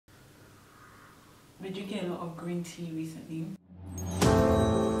been drinking a lot of green tea recently.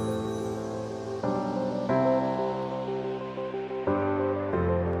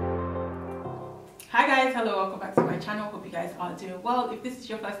 Hi guys, hello, welcome back to my channel. Hope you guys are doing well. If this is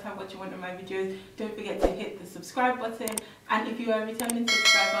your first time watching one of my videos, don't forget to hit the subscribe button, and if you are a returning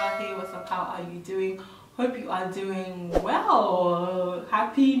subscriber, hey, what's up, how are you doing? Hope you are doing well.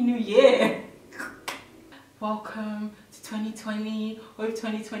 Happy New Year. Welcome to 2020. Hope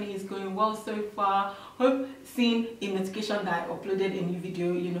 2020 is going well so far. Hope seeing a notification that I uploaded a new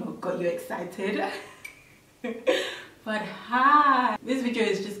video, you know, got you excited. But hi, this video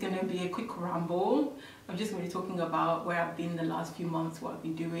is just gonna be a quick ramble. I'm just gonna be talking about where I've been the last few months, what I've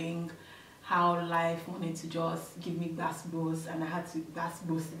been doing, how life wanted to just give me gas boost, and I had to gas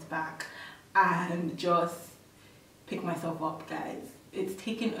boost it back and just pick myself up, guys. It's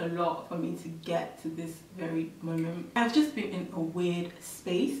taken a lot for me to get to this very moment. I've just been in a weird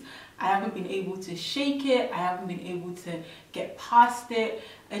space. I haven't been able to shake it. I haven't been able to get past it.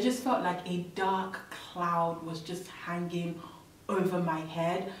 It just felt like a dark cloud was just hanging over my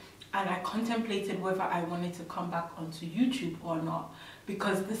head. And I contemplated whether I wanted to come back onto YouTube or not,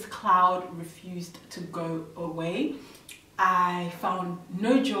 because this cloud refused to go away. I found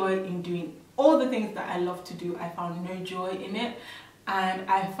no joy in doing all the things that I love to do. I found no joy in it. And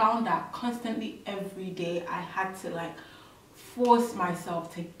I found that constantly every day I had to like force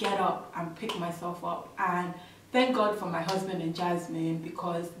myself to get up and pick myself up. And thank God for my husband and Jasmine,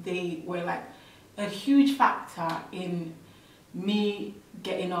 because they were like a huge factor in me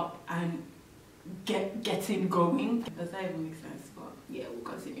getting up and getting going. Does that even make sense? But yeah, we'll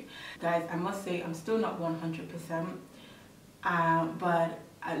continue. Guys, I must say I'm still not 100%, but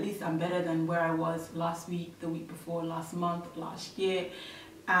at least I'm better than where I was last week, the week before, last month, last year.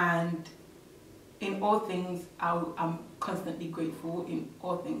 And in all things, I'm constantly grateful. In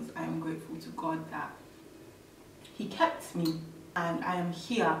all things, I am grateful to God that He kept me and I am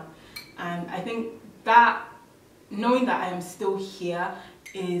here. And I think that knowing that I am still here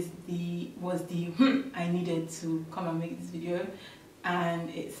was the I needed to come and make this video. And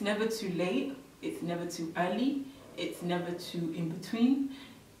it's never too late, it's never too early, it's never too in between.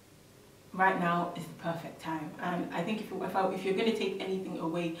 Right now is the perfect time. And I think if you're going to take anything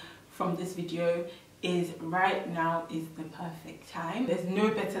away from this video, is right now is the perfect time. There's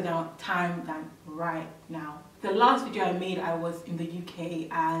no better time than right now. The last video I made, I was in the UK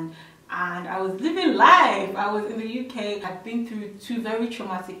and I was living life. I was in the UK. I'd been through two very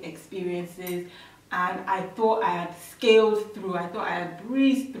traumatic experiences, and I thought I had scaled through. I thought I had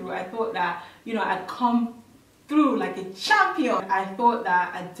breezed through. I thought that, you know, I'd come through like a champion. I thought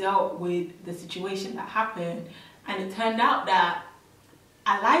that I dealt with the situation that happened, and it turned out that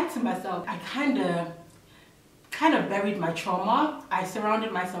I lied to myself. I kind of buried my trauma. I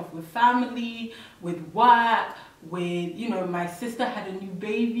surrounded myself with family, with work, with, you know, my sister had a new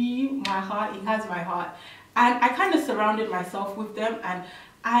baby, my heart, he has my heart, and I kind of surrounded myself with them, and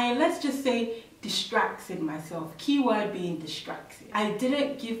I, let's just say, distracted myself. Keyword being distracted. I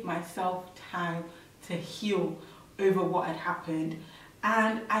didn't give myself time to heal over what had happened,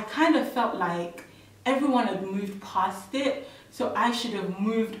 and I kind of felt like everyone had moved past it, so I should have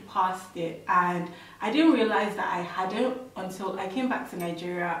moved past it. And I didn't realize that I hadn't until I came back to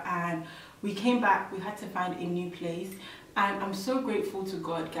Nigeria, and we came back, we had to find a new place. And I'm so grateful to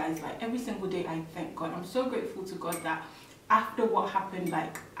God, guys. Like every single day I thank God. I'm so grateful to God that after what happened,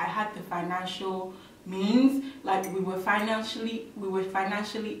 like I had the financial means, like we were financially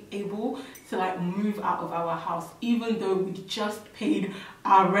able to like move out of our house, even though we just paid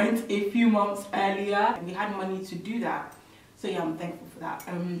our rent a few months earlier. We had money to do that. So yeah, I'm thankful for that.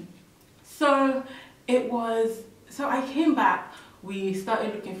 So I came back, we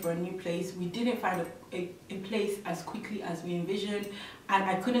started looking for a new place. We didn't find a place as quickly as we envisioned, and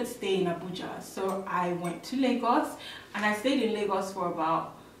I couldn't stay in Abuja, so I went to Lagos, and I stayed in Lagos for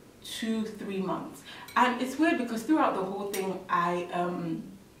about 2-3 months. And it's weird because throughout the whole thing,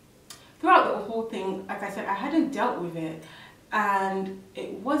 like I said, I hadn't dealt with it, and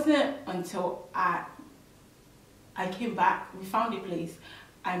it wasn't until I came back, we found a place,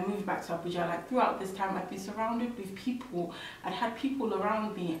 I moved back to Abuja. Like throughout this time, I'd been surrounded with people, I'd had people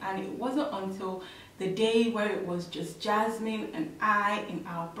around me, and it wasn't until the day where it was just Jasmine and I in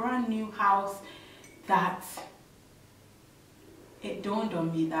our brand new house that it dawned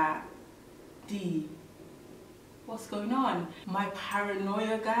on me that, what's going on? My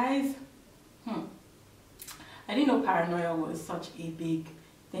paranoia, guys. I didn't know paranoia was such a big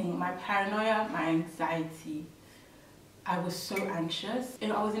thing. My paranoia, my anxiety. I was so anxious.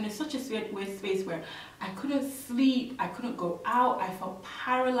 And I was in such a weird space where I couldn't sleep, I couldn't go out, I felt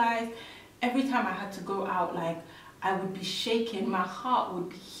paralyzed. every time I had to go out, like, I would be shaking, my heart would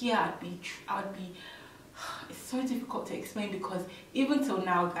be here, I'd be, it's so difficult to explain, because even till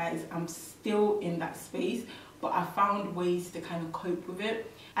now, guys, I'm still in that space, but I found ways to kind of cope with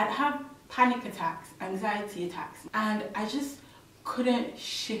it. I'd have panic attacks, anxiety attacks, and I just couldn't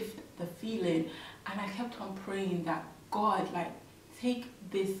shift the feeling, and I kept on praying that, God, like, take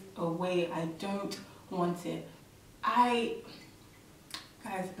this away, I don't want it. Guys,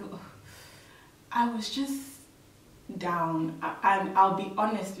 I was just down, and I'll be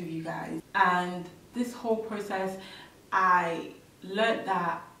honest with you guys, and this whole process I learned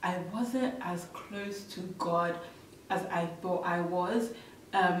that I wasn't as close to God as I thought I was.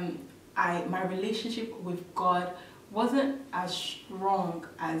 My relationship with God wasn't as strong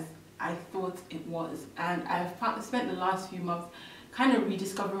as I thought it was, and I've spent the last few months kind of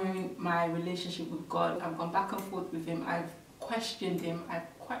rediscovering my relationship with God. I've gone back and forth with him, I've questioned him, I've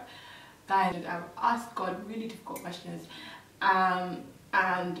asked God really difficult questions,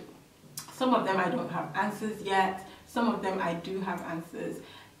 and some of them I don't have answers yet, some of them I do have answers,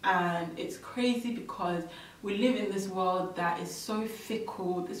 and it's crazy because we live in this world that is so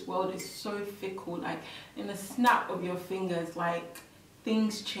fickle. This world is so fickle, like in a snap of your fingers, like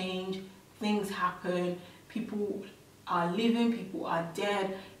things change, things happen, people are living, people are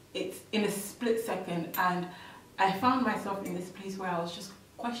dead, it's in a split second. And I found myself in this place where I was just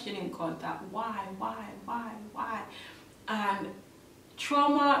questioning God, that why? And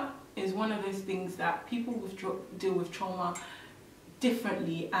trauma is one of those things that people deal with trauma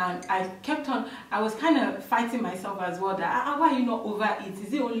differently, and I was kind of fighting myself as well, that why are you not over it?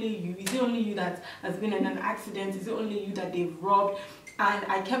 Is it only you? Is it only you that has been in an accident? Is it only you that they've robbed? And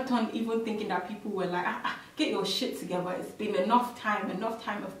I kept on even thinking that people were like, get your shit together, it's been enough time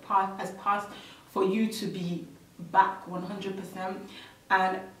has passed for you to be back 100%.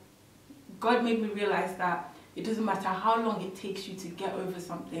 And God made me realize that it doesn't matter how long it takes you to get over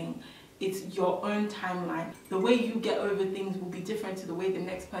something, it's your own timeline. The way you get over things will be different to the way the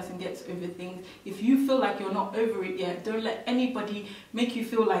next person gets over things. If you feel like you're not over it yet, don't let anybody make you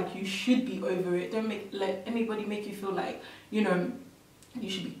feel like you should be over it. Don't let anybody make you feel like, you know, you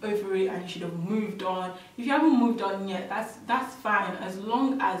should be over it and you should have moved on. If you haven't moved on yet, that's fine, as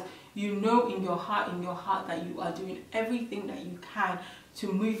long as you know in your heart that you are doing everything that you can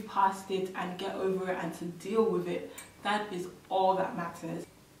to move past it and get over it and to deal with it. That is all that matters.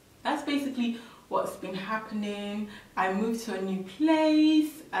 That's basically what's been happening. I moved to a new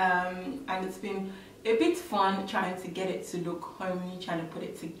place, and it's been a bit fun trying to get it to look homey, trying to put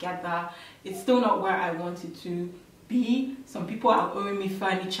it together. It's still not where I wanted to be. Some people are owing me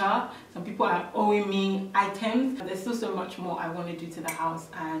furniture, some people are owing me items. There's still so much more I want to do to the house,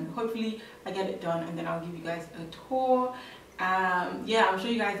 and hopefully I get it done, and then I'll give you guys a tour. Yeah, I'm sure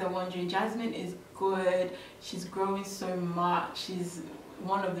you guys are wondering, Jasmine is good, she's growing so much, she's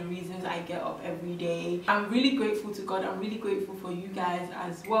one of the reasons I get up every day. I'm really grateful to God, I'm really grateful for you guys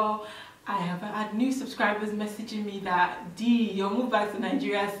as well. I have had new subscribers messaging me that, D, your Move Back to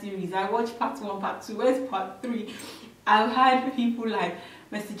Nigeria series, I watched part 1, part 2, where's part 3? I've had people like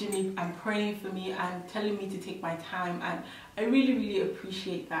messaging me and praying for me and telling me to take my time, and I really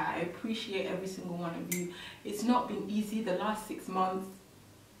appreciate that. I appreciate every single one of you. It's not been easy the last 6 months,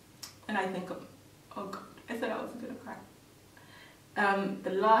 and I think, oh God, I said I wasn't gonna cry.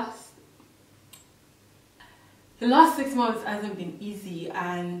 The last 6 months hasn't been easy,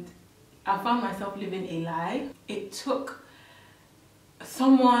 and I found myself living a lie. It took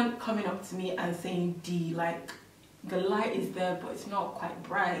someone coming up to me and saying, D, like, the light is there but it's not quite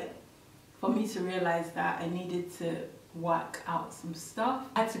bright, for me to realize that I needed to work out some stuff.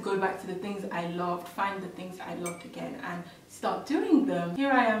 I had to go back to the things I loved, find the things I loved again and start doing them.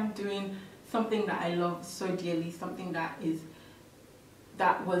 Here I am doing something that I love so dearly, something that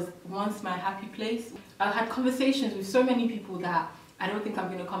was once my happy place. I had conversations with so many people that I don't think I'm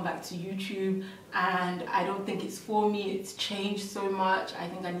going to come back to YouTube, and I don't think it's for me. It's changed so much. I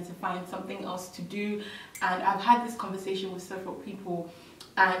think I need to find something else to do. And I've had this conversation with several people,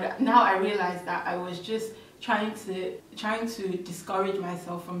 and now I realize that I was just trying to discourage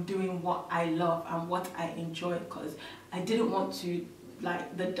myself from doing what I love and what I enjoy, because I didn't want to,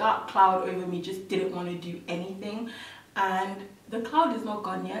 like, the dark cloud over me just didn't want to do anything. And the cloud is not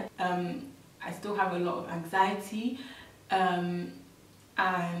gone yet. I still have a lot of anxiety,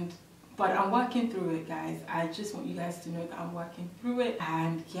 but I'm working through it, guys. I just want you guys to know that I'm working through it,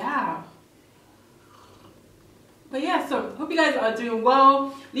 and yeah. But yeah, so hope you guys are doing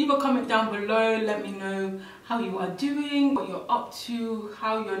well. Leave a comment down below, let me know how you are doing, what you're up to,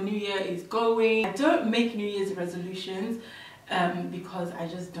 how your new year is going. I don't make New Year's resolutions. because I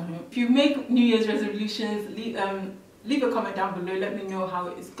just don't. If you make New Year's resolutions, leave a comment down below. Let me know how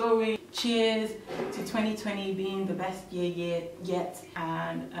it is going. Cheers to 2020 being the best year yet,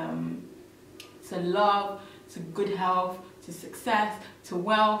 and to love, to good health, to success, to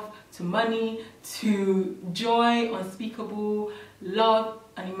wealth, to money, to joy unspeakable, love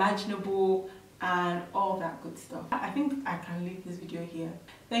unimaginable, and all that good stuff. I think I can leave this video here.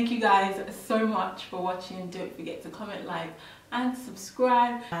 Thank you guys so much for watching. Don't forget to comment, like, and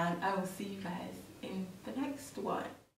subscribe, and I will see you guys in the next one.